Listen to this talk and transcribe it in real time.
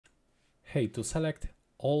Hey, to select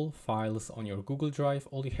all files on your Google Drive,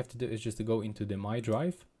 all you have to do is just to go into the My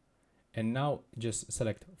Drive, and now just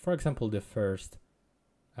select, for example, the first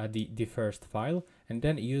file, and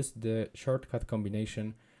then use the shortcut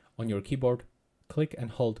combination on your keyboard. Click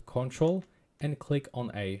and hold Ctrl and click on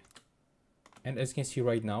A. And as you can see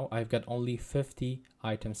right now, I've got only 50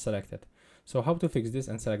 items selected. So how to fix this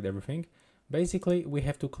and select everything? Basically, we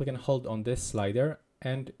have to click and hold on this slider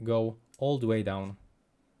and go all the way down.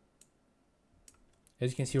 As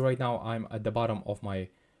you can see right now, I'm at the bottom of my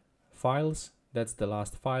files. That's the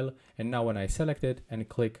last file. And now when I select it and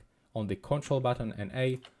click on the Ctrl button and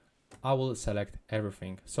A, I will select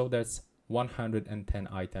everything. So that's 110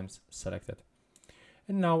 items selected.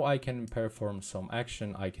 And now I can perform some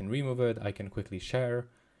action. I can remove it. I can quickly share,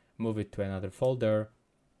 move it to another folder,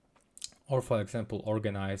 or for example,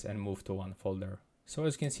 organize and move to one folder. So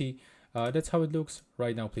as you can see, that's how it looks.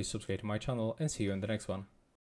 Right now, please subscribe to my channel and see you in the next one.